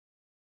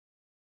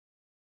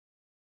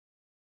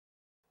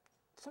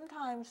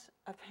sometimes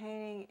a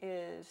painting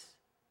is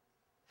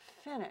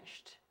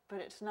finished, but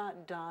it's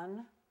not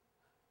done.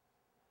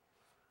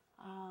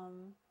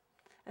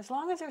 As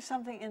long as there's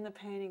something in the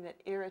painting that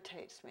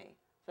irritates me,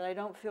 that I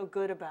don't feel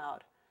good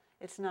about,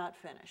 it's not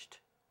finished,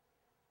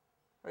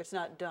 or it's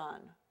not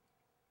done,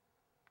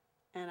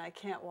 and I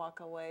can't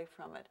walk away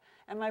from it.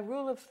 And my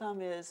rule of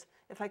thumb is,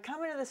 if I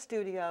come into the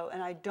studio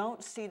and I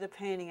don't see the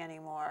painting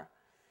anymore,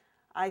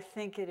 I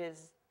think it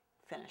is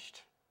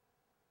finished.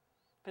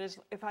 But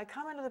if I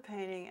come into the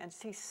painting and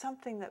see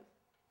something that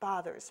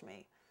bothers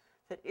me,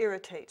 that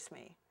irritates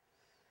me,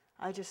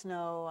 I just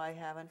know I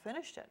haven't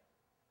finished it.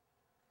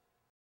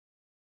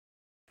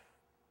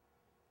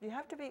 You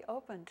have to be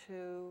open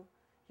to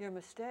your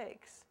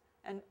mistakes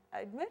and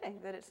admitting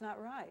that it's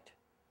not right,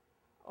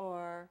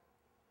 or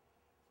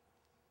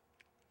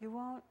you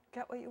won't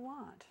get what you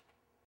want.